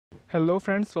Hello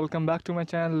friends, welcome back to my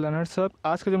channel learner सब।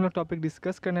 आज का जो हम लोग टॉपिक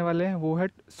डिस्कस करने वाले हैं वो है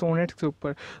सोनेट के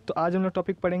ऊपर। तो आज हम लोग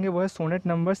टॉपिक पढ़ेंगे वो है सोनेट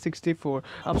नंबर 64।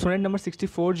 अब सोनेट नंबर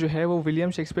 64 जो है वो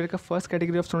विलियम शेक्सपियर का फर्स्ट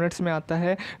कैटेगरी ऑफ सोनेट्स में आता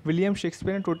है। विलियम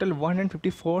शेक्सपियर ने टोटल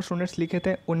 154 सोनेट्स लिखे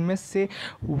थे, उनमें से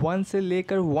 1 से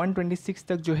लेकर 126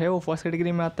 तक जो है वो फर्स्ट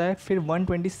कैटेगरी में आता है। फिर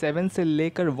 127 से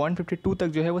लेकर 152 तक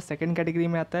जो है वो सेकंड कैटेगरी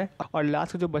में आता है, और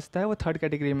लास्ट जो बचता है वो थर्ड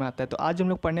कैटेगरी में आता है। तो आज हम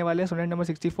लोग पढ़ने वाले हैं सोनेट नंबर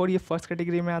 64। ये फर्स्ट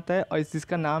कैटेगरी में आता है और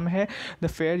जिसका नाम है द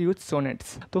फेयर यूथ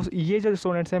सोनेट्स। तो ये जो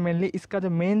सोनेट्स है मेनली इसका जो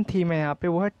मेन थीम है यहाँ पे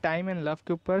वो है टाइम एंड लव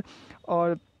के ऊपर।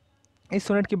 और इस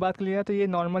सोनेट की बात कर लिया तो ये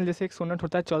नॉर्मल जैसे एक सोनेट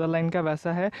होता है 14 लाइन का,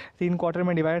 वैसा है। 3 क्वार्टर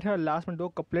में डिवाइड है और लास्ट में 2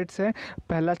 कपलेट्स है।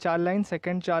 पहला 4 लाइन,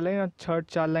 सेकंड 4 लाइन और थर्ड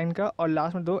 4 लाइन का, और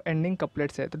लास्ट में 2 एंडिंग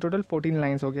कपलेट्स है। तो टोटल 14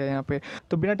 लाइन्स हो गया यहाँ पे।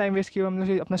 तो बिना टाइम वेस्ट किए हम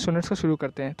लोग अपना सोनेट्स को शुरू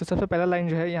करते हैं। तो सबसे पहला लाइन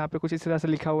जो है यहाँ पे कुछ इस तरह से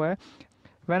लिखा हुआ है,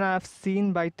 When I have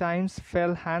seen by time's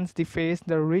fell hands deface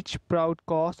the rich proud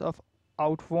cause of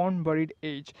outworn buried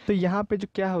age। तो यहाँ पे जो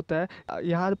क्या होता है,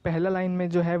 यहाँ पहला लाइन में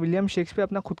जो है विलियम शेक्सपियर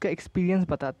अपना खुद का एक्सपीरियंस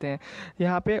बताते हैं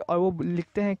यहाँ पे, और वो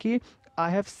लिखते हैं कि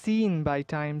I have seen by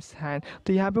times hand.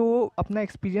 तो यहाँ पे वो अपना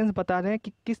एक्सपीरियंस बता रहे हैं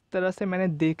कि किस तरह से मैंने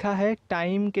देखा है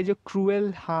टाइम के जो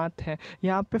क्रूएल हाथ हैं।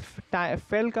 यहाँ पे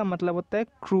फेल का मतलब होता है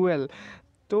क्रूएल।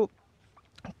 तो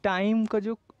टाइम का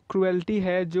जो क्रूएल्टी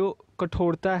है, जो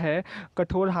कठोरता है,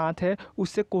 कठोर हाथ है,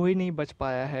 उससे कोई नहीं बच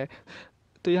पाया है।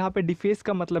 तो यहाँ पे डिफेस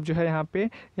का मतलब जो है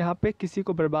यहाँ पे किसी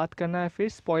को बर्बाद करना है, फिर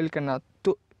स्पॉइल करना।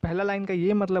 तो पहला लाइन का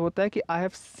ये मतलब होता है कि आई हैव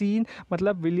सीन,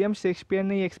 मतलब विलियम शेक्सपियर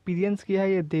ने ये एक्सपीरियंस किया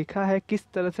है, ये देखा है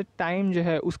किस तरह से टाइम जो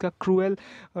है उसका क्रूएल,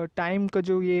 टाइम का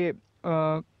जो ये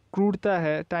क्रूरता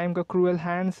है, टाइम का क्रूएल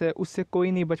हैंड्स है, उससे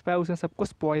कोई नहीं बच पाया, उसने सबको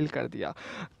स्पॉइल कर दिया।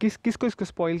 किसको इसको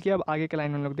स्पॉइल किया, अब आगे के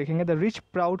लाइन में हम लोग देखेंगे। The rich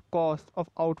proud cost of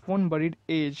आउटवोन buried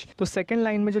as. तो सेकंड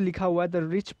लाइन में जो लिखा हुआ है the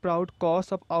rich proud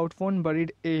cost of आउटवोन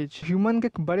buried as, human के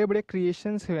बड़े बड़े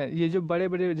क्रिएशंस हैं, ये जो बड़े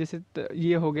बड़े जैसे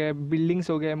ये हो गए बिल्डिंग्स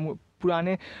हो गए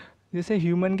पुराने, जैसे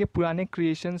ह्यूमन के पुराने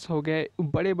क्रिएशंस हो गए,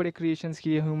 बड़े बड़े क्रिएशंस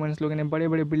किए ह्यूमंस लोगों ने, बड़े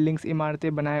बड़े बिल्डिंग्स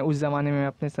इमारतें बनाए उस ज़माने में,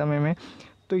 अपने समय में।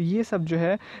 तो ये सब जो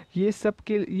है ये सब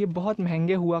के ये बहुत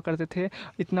महंगे हुआ करते थे,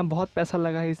 इतना बहुत पैसा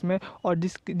लगा है इसमें, और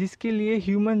जिसके लिए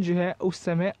ह्यूमन जो है उस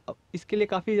समय इसके लिए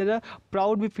काफ़ी ज़्यादा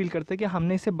प्राउड भी फील करते हैं कि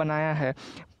हमने इसे बनाया है।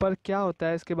 पर क्या होता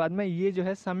है इसके बाद में, ये जो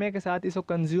है समय के साथ इसको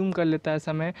कंज्यूम कर लेता है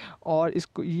समय, और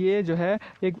इसको ये जो है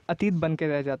एक अतीत बन के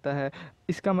रह जाता है।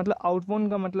 इसका मतलब आउटवोन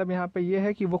का मतलब यहाँ पे ये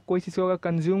है कि वो कोई चीज़ को अगर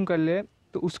कंज्यूम कर ले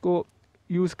तो उसको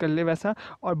यूज़ कर ले वैसा।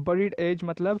 और बरीड एज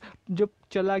मतलब जो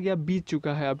चला गया, बीत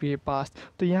चुका है अभी ये पास्ट।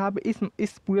 तो यहाँ पे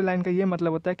इस पूरे लाइन का ये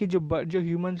मतलब होता है कि जो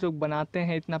ह्यूमंस लोग बनाते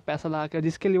हैं इतना पैसा लगा कर,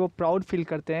 जिसके लिए वो प्राउड फील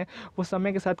करते हैं, वो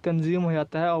समय के साथ कंज्यूम हो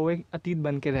जाता है और वो एक अतीत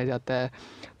बन के रह जाता है।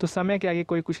 तो समय के आगे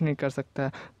कोई कुछ नहीं कर सकता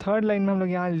है। थर्ड लाइन में हम लोग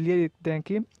यहाँ ये लिखते हैं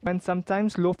कि when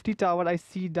sometimes Loftie tower I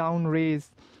C down raise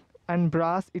and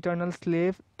brass eternal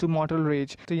slave to मॉर्टल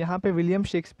raise. तो यहाँ पे विलियम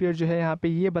शेक्सपियर जो है यहाँ पे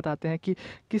ये बताते हैं कि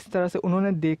किस तरह से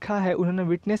उन्होंने देखा है, उन्होंने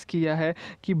विटनेस किया है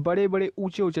कि बड़े बड़े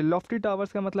ऊंचे ऊंचे, लॉफ्टी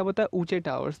टावर्स का मतलब होता है ऊंचे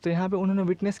टावर्स। तो यहाँ पे उन्होंने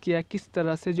विटनेस किया है किस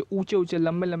तरह से जो ऊंचे ऊंचे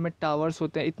लंबे लंबे टावर्स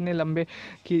होते हैं, इतने लंबे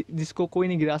कि जिसको कोई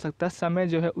नहीं गिरा सकता। समय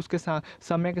जो है उसके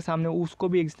समय के सामने उसको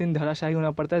भी एक दिन धराशायी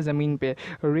होना पड़ता है ज़मीन पे।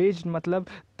 रेज मतलब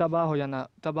तबाह हो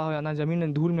जाना, ज़मीन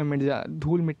में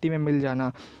धूल मिट्टी में मिल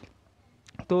जाना।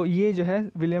 तो ये जो है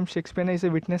विलियम शेक्सपियर ने इसे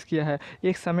विटनेस किया है।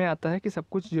 एक समय आता है कि सब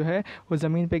कुछ जो है वो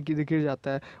ज़मीन पे गिर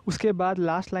जाता है। उसके बाद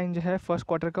लास्ट लाइन जो है फर्स्ट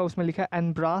क्वार्टर का, उसमें लिखा है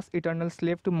and brass eternal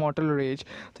slave to मॉर्टल raise.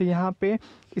 तो यहाँ पे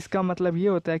इसका मतलब ये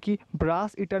होता है कि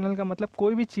ब्रास इटर्नल का मतलब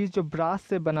कोई भी चीज़ जो ब्रास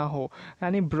से बना हो,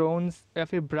 यानी ब्रोंज या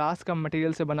फिर ब्रास का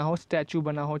मटेरियल से बना हो, स्टैचू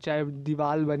बना हो, चाहे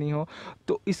दीवार बनी हो,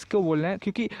 तो इसको बोल रहे हैं।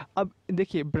 क्योंकि अब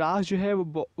देखिए ब्रास जो है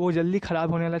वो जल्दी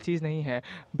ख़राब होने वाला चीज़ नहीं है।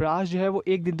 ब्रास जो है वो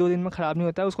 1 दिन 2 दिन में ख़राब नहीं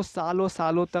होता है, उसको सालों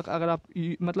सालों तक, अगर आप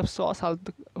मतलब 100 साल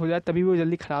तक हो जाए तभी वो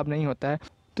जल्दी ख़राब नहीं होता है।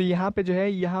 तो यहाँ पे जो है,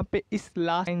 यहाँ पे इस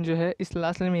लास्ट लाइन जो है, इस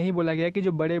लास्ट लाइन में यही बोला गया है कि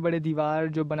जो बड़े बड़े दीवार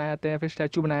जो बनाए जाते हैं, फिर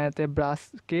स्टैचू बनाए जाते हैं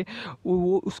ब्रास के,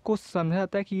 वो उसको समझा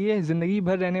जाता है कि ये ज़िंदगी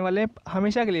भर रहने वाले हैं,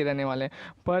 हमेशा के लिए रहने वाले हैं।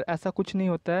 पर ऐसा कुछ नहीं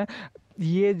होता है।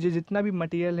 ये जो जितना भी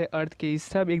मटेरियल है अर्थ के, इस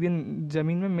सब एक दिन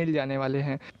ज़मीन में मिल जाने वाले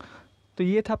हैं। तो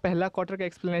ये था पहला क्वार्टर का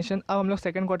एक्सप्लेनेशन। अब हम लोग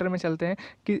सेकंड क्वार्टर में चलते हैं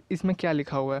कि इसमें क्या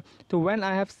लिखा हुआ है। तो when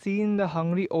I have seen the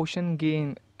hungry ocean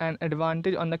gain an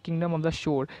advantage on the kingdom of the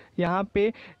shore. यहाँ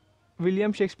पे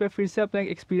विलियम शेक्सपियर फिर से अपना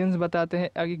एक्सपीरियंस बताते हैं,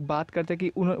 एक बात करते हैं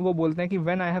कि वो बोलते हैं कि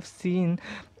when I have seen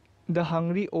the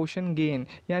hungry ocean gain,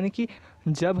 यानी कि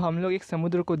जब हम लोग एक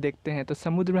समुद्र को देखते हैं तो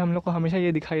समुद्र में हम लोग को हमेशा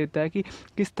ये दिखाई देता है कि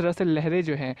किस तरह से लहरें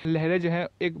जो हैं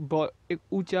एक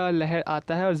ऊंचा लहर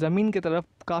आता है और ज़मीन की तरफ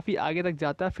काफ़ी आगे तक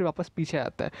जाता है, फिर वापस पीछे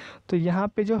आता है। तो यहाँ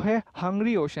पे जो है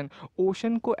हंग्री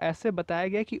ओशन को ऐसे बताया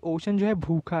गया कि ओशन जो है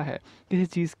भूखा है किसी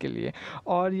चीज़ के लिए,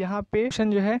 और यहाँ पे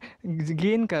ओशन जो है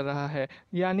गेन कर रहा है,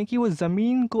 यानी कि वो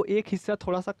ज़मीन को एक हिस्सा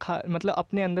थोड़ा सा मतलब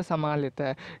अपने अंदर समा लेता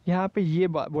है। यहाँ पे ये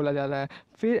बोला जा रहा है।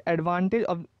 फिर advantage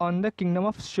on the kingdom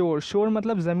of शोर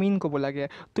मतलब ज़मीन को बोला गया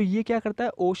है। तो ये क्या करता है,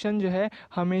 ओशन जो है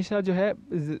हमेशा जो है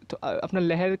तो अपना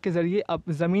लहर के ज़रिए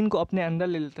अब ज़मीन को अपने अंदर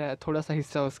ले लेता है, थोड़ा सा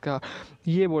हिस्सा उसका,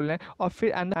 ये बोल रहे हैं। और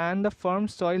फिर and the firm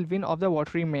soil win of the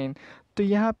watery main. तो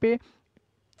यहाँ पे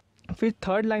फिर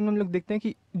थर्ड लाइन में हम लोग देखते हैं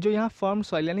कि जो यहाँ फर्म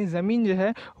सॉइल यानी ज़मीन जो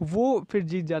है वो फिर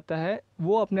जीत जाता है,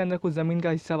 वो अपने अंदर कुछ ज़मीन का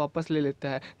हिस्सा वापस ले लेता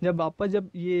है। जब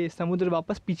ये समुद्र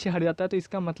वापस पीछे हट जाता है तो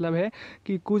इसका मतलब है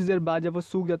कि कुछ देर बाद जब वो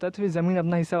सूख जाता है तो फिर ज़मीन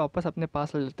अपना हिस्सा वापस अपने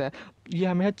पास ले लेता है। ये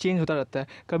हमेशा चेंज होता रहता है,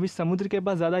 कभी समुद्र के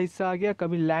पास ज़्यादा हिस्सा आ गया,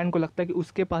 कभी लैंड को लगता है कि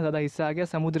उसके पास ज़्यादा हिस्सा आ गया,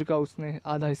 समुद्र का उसने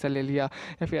आधा हिस्सा ले लिया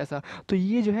या फिर ऐसा। तो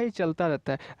ये जो है ये चलता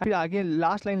रहता है। फिर आगे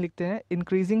लास्ट लाइन लिखते हैं,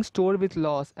 increasing store with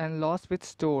loss and loss with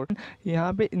store.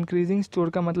 यहाँ पे इंक्रीजिंग स्टोर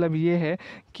का मतलब ये है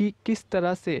कि किस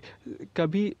तरह से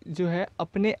कभी जो है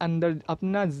अपने अंदर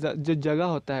अपना जो जगह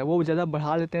होता है वो ज़्यादा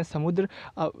बढ़ा लेते हैं समुद्र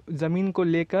ज़मीन को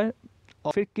लेकर,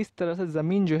 और फिर किस तरह से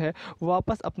ज़मीन जो है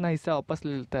वापस अपना हिस्सा वापस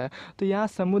ले लेता है। तो यहाँ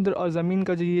समुद्र और ज़मीन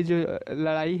का जो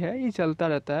लड़ाई है ये चलता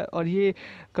रहता है और ये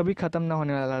कभी ख़त्म ना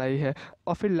होने वाला लड़ाई है।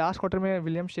 और फिर लास्ट क्वार्टर में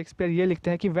विलियम शेक्सपियर ये लिखते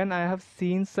हैं कि when I have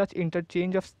seen such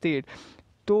interchange of state.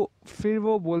 तो फिर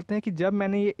वो बोलते हैं कि जब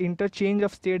मैंने ये इंटरचेंज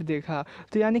ऑफ स्टेट देखा,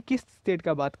 तो यानी किस स्टेट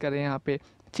का बात कर रहे हैं यहाँ पे,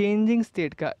 चेंजिंग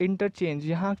स्टेट का इंटरचेंज।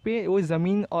 यहाँ पे वो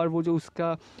ज़मीन और वो जो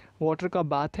उसका वाटर का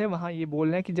बात है, वहाँ ये बोल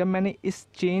रहे हैं कि जब मैंने इस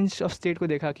चेंज ऑफ स्टेट को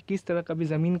देखा कि किस तरह कभी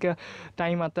ज़मीन का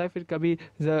टाइम आता है, फिर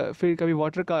कभी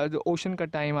वाटर का जो ओशन का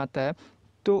टाइम आता है,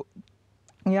 तो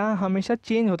यहाँ हमेशा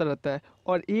चेंज होता रहता है।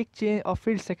 और एक चेंज, और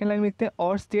फिर सेकेंड लाइन में लिखते हैं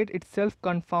और स्टेट इटसेल्फ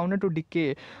कन्फाउंडेड टू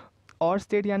डिके। और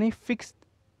स्टेट यानी फिक्स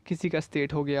किसी का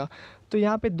स्टेट हो गया। तो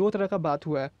यहाँ पे दो तरह का बात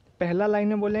हुआ है। पहला लाइन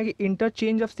में बोल रहे हैं कि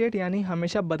इंटरचेंज ऑफ स्टेट यानी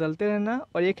हमेशा बदलते रहना,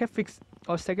 और एक है फिक्स।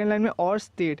 और सेकंड लाइन में और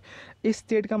स्टेट, इस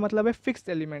स्टेट का मतलब है फिक्स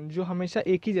एलिमेंट जो हमेशा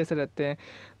एक ही जैसे रहते हैं।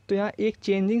 तो यहाँ एक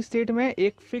चेंजिंग स्टेट में,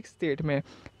 एक फिक्स स्टेट में,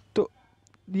 तो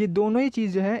ये दोनों ही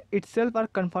चीज़ जो है इटसेल्फ आर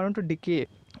कन्फाउंडेड टू डिके।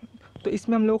 तो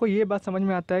इसमें हम लोगों को ये बात समझ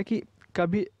में आता है कि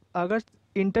कभी अगर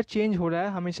इंटरचेंज हो रहा है,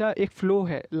 हमेशा एक फ़्लो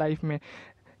है लाइफ में,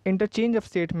 इंटरचेंज ऑफ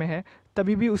स्टेट में है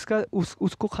तभी भी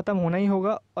उसको ख़त्म होना ही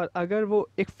होगा। और अगर वो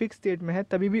एक फिक्स स्टेट में है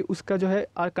तभी भी उसका जो है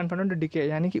आर कन्फाउंडेड टू डिके,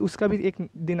 यानी कि उसका भी एक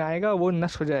दिन आएगा वो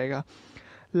नष्ट हो जाएगा।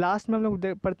 लास्ट में हम लोग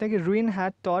पढ़ते हैं कि रुइन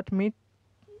हैड टॉट मी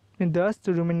दस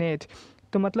टू रुमिनेट।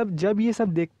 तो मतलब जब ये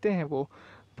सब देखते हैं वो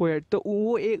पोएट,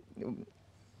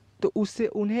 तो उससे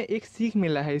उन्हें एक सीख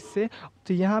मिला है इससे।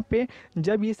 तो यहाँ पे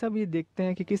जब ये देखते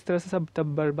हैं कि किस तरह से सब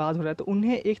तब बर्बाद हो रहा है, तो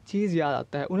उन्हें एक चीज़ याद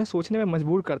आता है, उन्हें सोचने में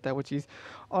मजबूर करता है वो चीज़,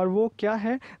 और वो क्या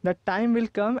है, the time will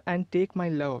come and take my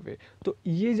love away. तो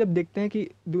ये जब देखते हैं कि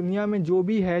दुनिया में जो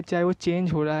भी है, चाहे वो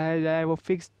चेंज हो रहा है, चाहे वो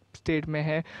फिक्स स्टेट में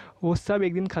है, वो सब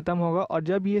एक दिन ख़त्म होगा। और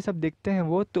जब ये सब देखते हैं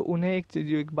वो, तो उन्हें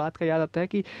एक बात का याद आता है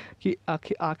कि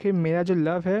आखिर मेरा जो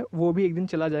लव है वो भी एक दिन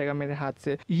चला जाएगा मेरे हाथ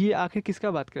से। ये आखिर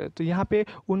किसका बात करें, तो यहाँ पे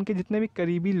उनके जितने भी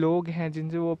करीबी लोग हैं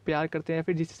जिनसे वो प्यार करते हैं, या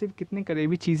फिर जिससे कितनी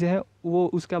करीबी चीज़ें हैं, वो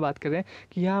उसका बात करें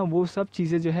कि यहाँ वो सब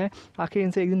चीज़ें जो है आखिर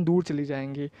इनसे एक दिन दूर चली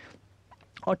जाएंगी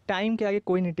और टाइम के आगे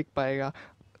कोई नहीं टिक पाएगा।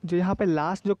 जो यहाँ पे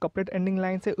लास्ट जो कपलेट एंडिंग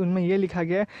लाइन है उनमें ये लिखा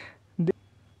गया है,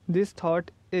 this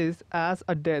thought is as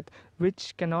a death which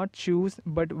cannot choose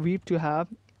but weep to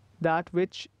have that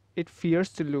which it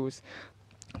fears to lose।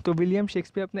 तो विलियम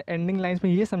शेक्सपियर अपने एंडिंग लाइंस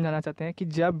में ये समझाना चाहते हैं कि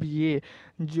जब ये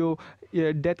जो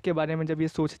डेथ के बारे में जब ये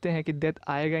सोचते हैं कि डेथ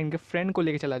आएगा, इनके फ्रेंड को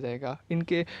लेके चला जाएगा,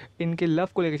 इनके लव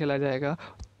को लेके चला जाएगा,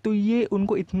 तो ये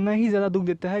उनको इतना ही ज़्यादा दुख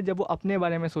देता है जब वो अपने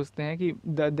बारे में सोचते हैं कि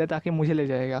डेथ आके मुझे ले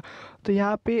जाएगा। तो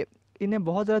यहाँ पे इन्हें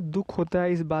बहुत ज़्यादा दुख होता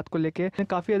है इस बात को लेके,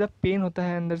 काफ़ी ज़्यादा पेन होता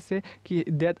है अंदर से कि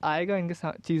डेथ आएगा,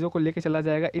 इनके चीज़ों को लेके चला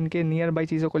जाएगा, इनके नियर बाई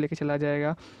चीज़ों को लेके चला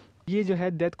जाएगा। ये जो है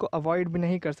डेथ को अवॉइड भी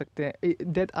नहीं कर सकते हैं।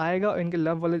 डेथ आएगा और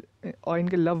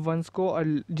इनके लव वंस को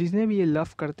और जिसने भी ये लव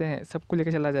करते हैं सबको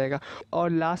लेकर चला जाएगा। और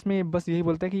लास्ट में बस यही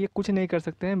बोलता है कि ये कुछ नहीं कर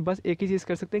सकते हैं, बस एक ही चीज़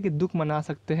कर सकते हैं कि दुख मना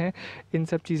सकते हैं इन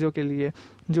सब चीज़ों के लिए,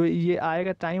 जो ये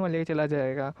आएगा टाइम और लेकर चला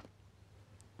जाएगा।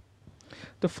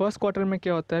 तो फर्स्ट क्वार्टर में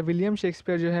क्या होता है, विलियम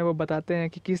शेक्सपियर जो है वो बताते हैं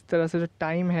कि किस तरह से जो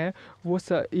टाइम है वो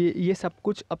ये सब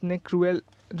कुछ अपने क्रूएल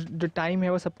जो टाइम है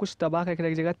वो सब कुछ तबाह करके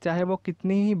रख जाएगा, चाहे वो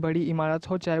कितनी ही बड़ी इमारत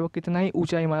हो, चाहे वो कितना ही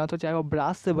ऊंचा इमारत हो, चाहे वो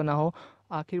ब्रास से बना हो,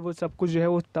 आखिर वो सब कुछ जो है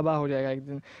वो तबाह हो जाएगा एक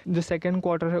दिन। जो सेकंड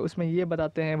क्वार्टर है उसमें ये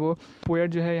बताते हैं वो पोएट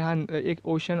जो है यहाँ एक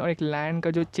ओशन और एक लैंड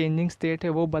का जो चेंजिंग स्टेट है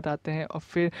वो बताते हैं, और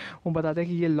फिर वो बताते हैं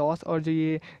कि ये लॉस और जो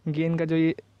ये गेन का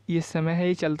जो ये समय है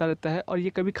ये चलता रहता है और ये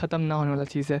कभी ख़त्म ना होने वाला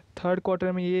चीज़ है। थर्ड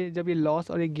क्वार्टर में ये जब ये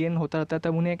लॉस और ये गेन होता रहता है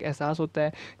तब उन्हें एक एहसास होता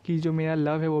है कि जो मेरा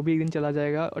लव है वो भी एक दिन चला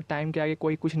जाएगा और टाइम के आगे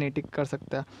कोई कुछ नहीं टिक कर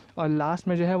सकता। और लास्ट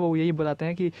में जो है वो यही बताते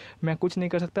हैं कि मैं कुछ नहीं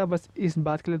कर सकता, बस इस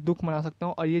बात के लिए दुख मना सकता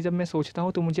हूँ। और ये जब मैं सोचता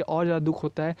हूँ तो मुझे और ज़्यादा दुख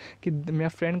होता है कि मेरा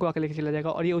फ्रेंड को आके लेके चला जाएगा,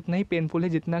 और ये उतना ही पेनफुल है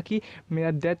जितना कि मेरा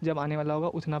डेथ जब आने वाला होगा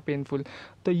उतना पेनफुल।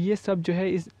 तो ये सब जो है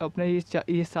इस अपने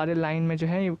ये सारे लाइन में जो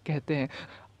है ये कहते हैं।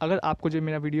 अगर आपको जो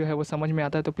मेरा वीडियो है वो समझ में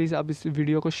आता है तो प्लीज़ आप इस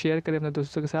वीडियो को शेयर करें अपने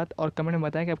दोस्तों के साथ, और कमेंट में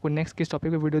बताएं कि आपको नेक्स्ट किस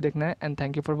टॉपिक पे वीडियो देखना है। And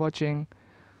thank you for watching.